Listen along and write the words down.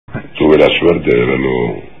tuve la suerte de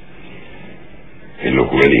verlo en los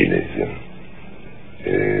juveniles,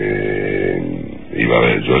 iba a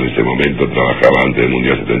ver, yo en ese momento trabajaba antes del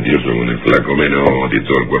Mundial 78 con el flaco Menotti y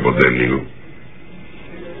todo el cuerpo técnico,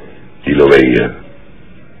 y lo veía.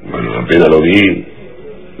 Bueno, apenas lo vi,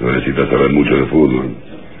 no necesitas saber mucho de fútbol,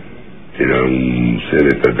 era un ser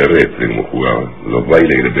extraterrestre como jugaba, los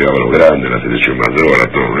bailes que le pegaba a los grandes, la selección mayor,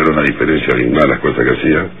 a todo, era una diferencia abismal las cosas que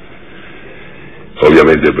hacía.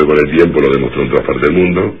 Obviamente después con el tiempo lo demostró en todas partes del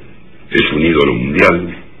mundo, es un ídolo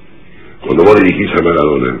mundial. Cuando vos dirigís a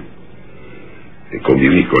Maradona,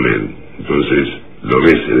 convivís con él, entonces lo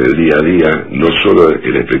ves en el día a día, no solo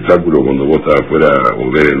el espectáculo cuando vos estás afuera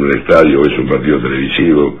o ves en un estadio o ves un partido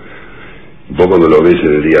televisivo, vos cuando lo ves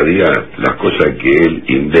en el día a día, las cosas que él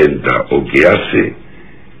inventa o que hace,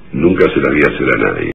 nunca se las voy a hacer a nadie.